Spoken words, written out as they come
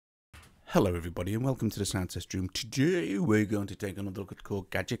Hello everybody and welcome to the sound test room. Today we're going to take another look at KORG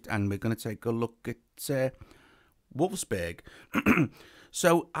Gadget and we're going to take a look at Wolfsburg.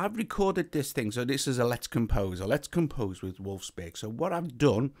 So I've recorded this thing, so this is a Let's Compose with Wolfsburg. So what I've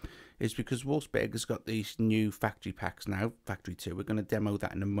done is, because Wolfsburg has got these new factory packs now, Factory 2, we're going to demo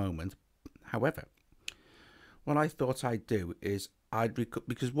that in a moment. However, what I thought I'd do is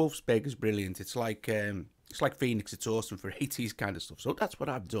because Wolfsburg is brilliant. It's like Phoenix, it's awesome for 80s kind of stuff. So that's what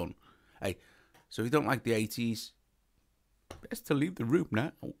I've done. Hey, so if you don't like the 80s, best to leave the room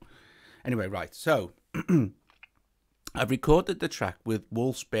now. Anyway, right, so I've recorded the track with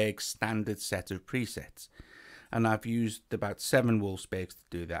Wolfsburg's standard set of presets, and I've used about 7 Wolfsburgs to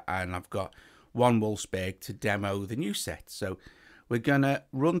do that, and I've got 1 Wolfsburg to demo the new set. So we're gonna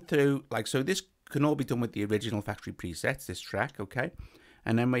run through, so this can all be done with the original factory presets, this track, okay?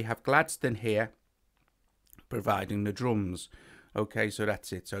 And then we have Gladstone here providing the drums. Okay, so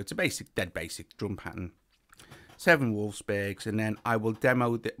that's it. So it's a dead basic drum pattern. 7 Wolfsburgs, and then I will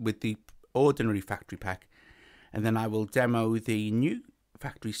demo with the ordinary factory pack, and then I will demo the new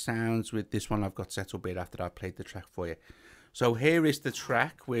factory sounds with this one I've got set up here after I've played the track for you. So here is the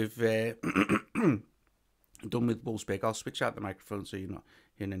track with done with Wolfsburg. I'll switch out the microphone so you're not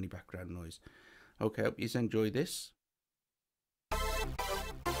hearing any background noise. Okay, hope you enjoy this.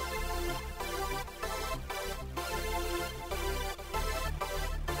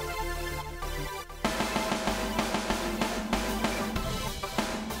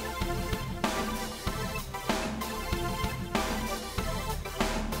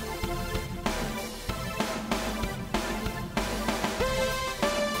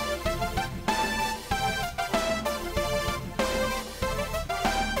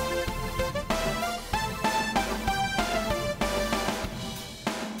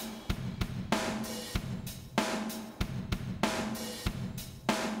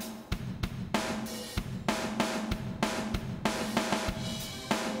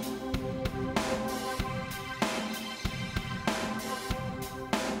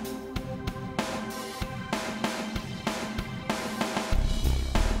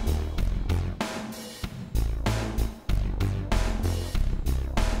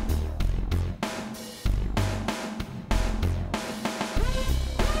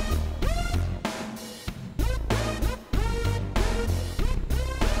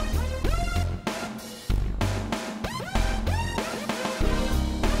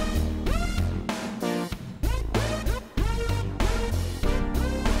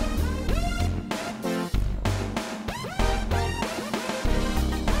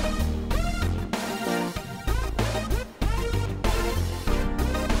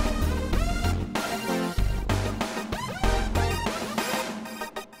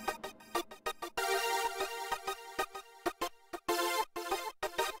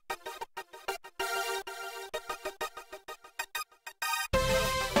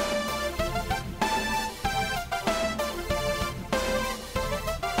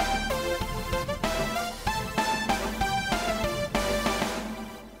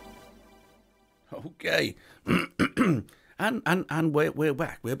 Okay, and we're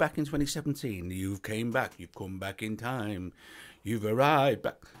back. We're back in 2017. You've came back. You've come back in time. You've arrived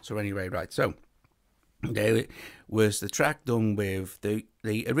back. So anyway, right. So there was the track done with the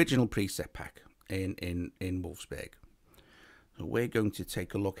original preset pack in Wolfsburg. So we're going to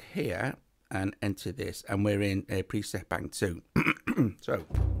take a look here and enter this, and we're in a preset bank 2. So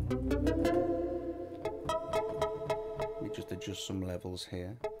let me just adjust some levels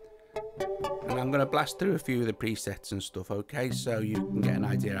here. And I'm going to blast through a few of the presets and stuff, okay, so you can get an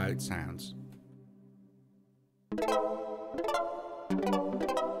idea how it sounds.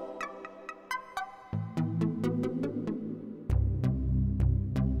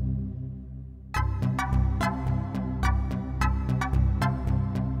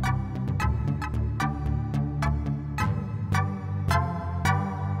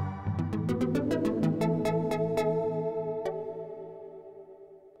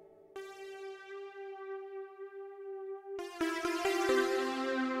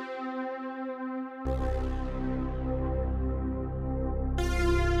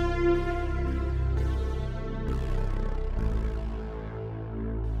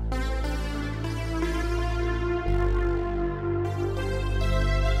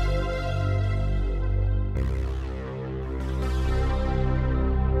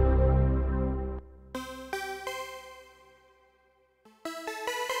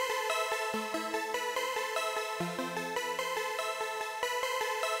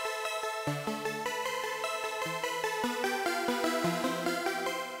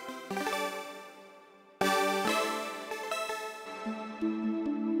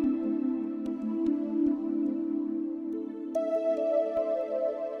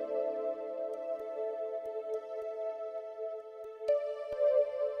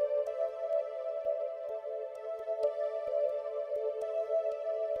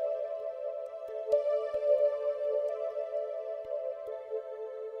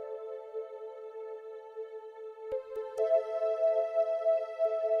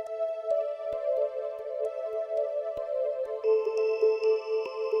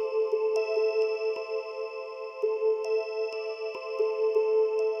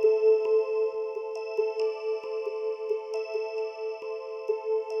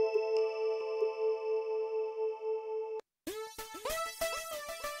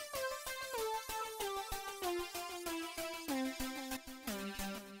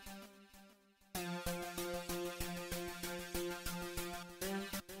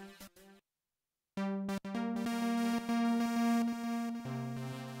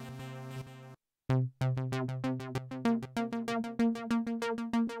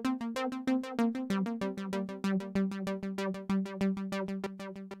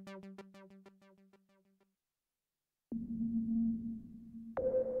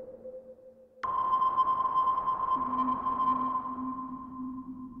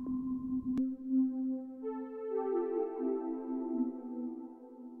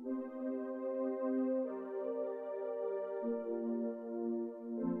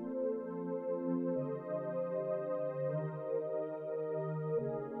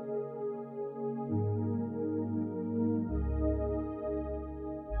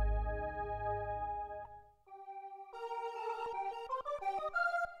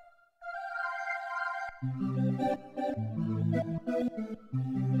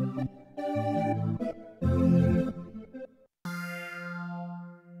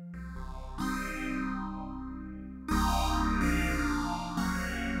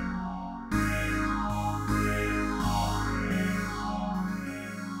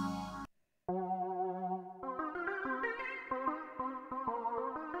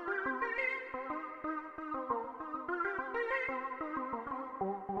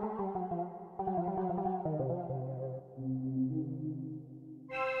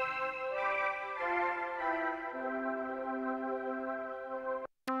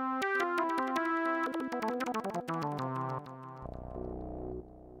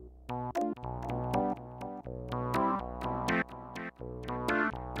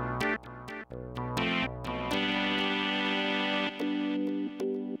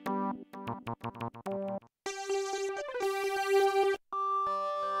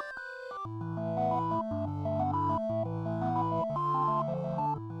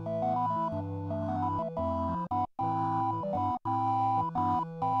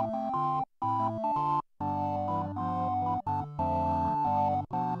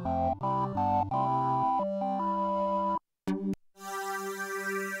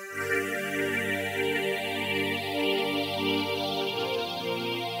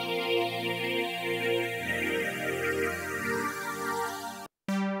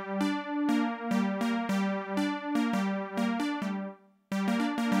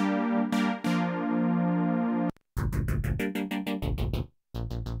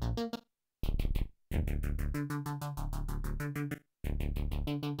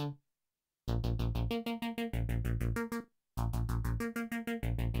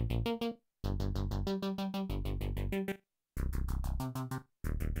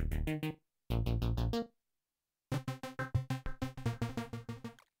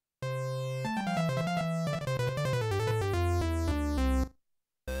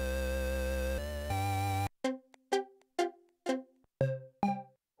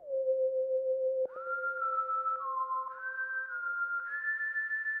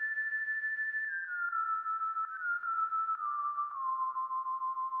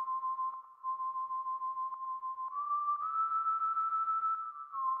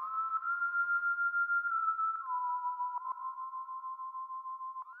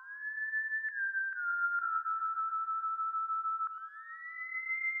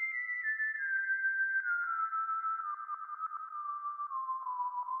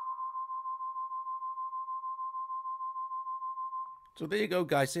 So there you go,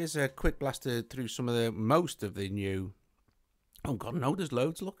 guys. Here's a quick blaster through most of the new. Oh God, no, there's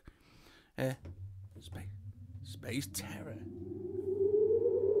loads. Look, Space Terror.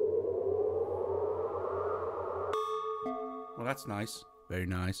 Well, that's nice. Very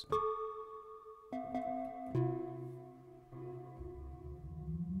nice.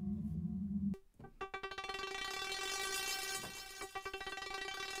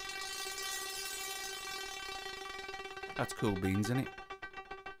 That's cool beans, isn't it?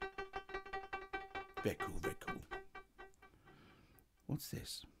 Very cool, very cool. What's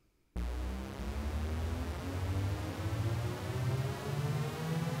this?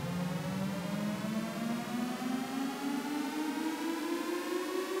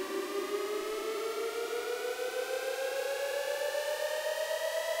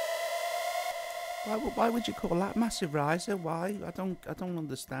 Why would you call that massive riser? Why? I don't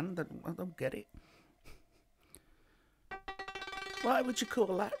understand. I don't get it. Why would you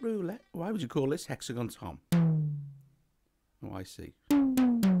call that roulette? Why would you call this hexagon tom? Oh, I see. I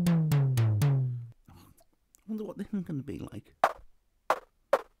wonder what this is going to be like.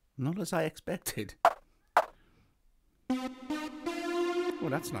 Not as I expected. Oh,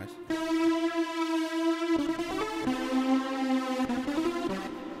 that's nice.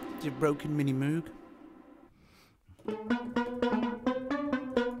 It's a broken mini Moog.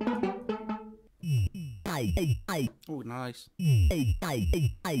 Oh, nice.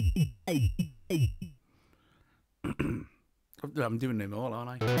 I'm doing them all, aren't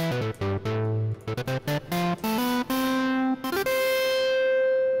I?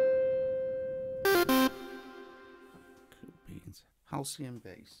 Cool beans. Halcyon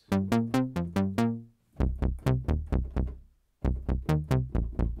bass.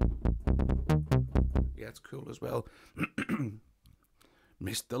 Yeah, it's cool as well.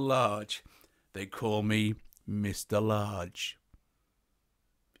 Mr. Large. They call me Mr. Large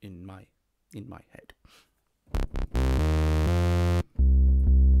in my head.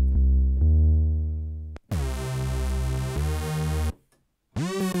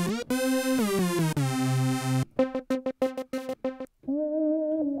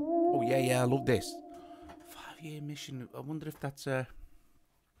 Oh yeah, I love this. 12-year mission. I wonder if that's a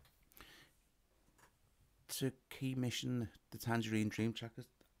key mission, the Tangerine Dream track.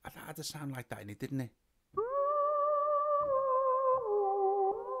 I had to sound like that in it, didn't it?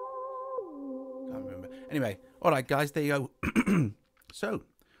 Can't remember. Anyway, all right, guys, there you go. So,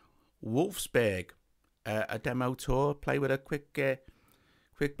 Wolfsburg, a demo tour, play with a quick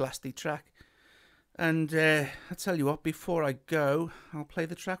blasty track. And I tell you what, before I go, I'll play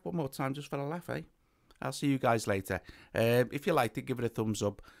the track one more time just for a laugh, eh? I'll see you guys later. If you liked it, give it a thumbs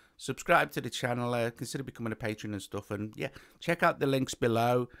up. Subscribe to the channel. Consider becoming a patron and stuff. And yeah, check out the links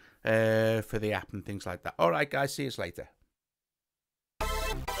below for the app and things like that. All right, guys, see you later.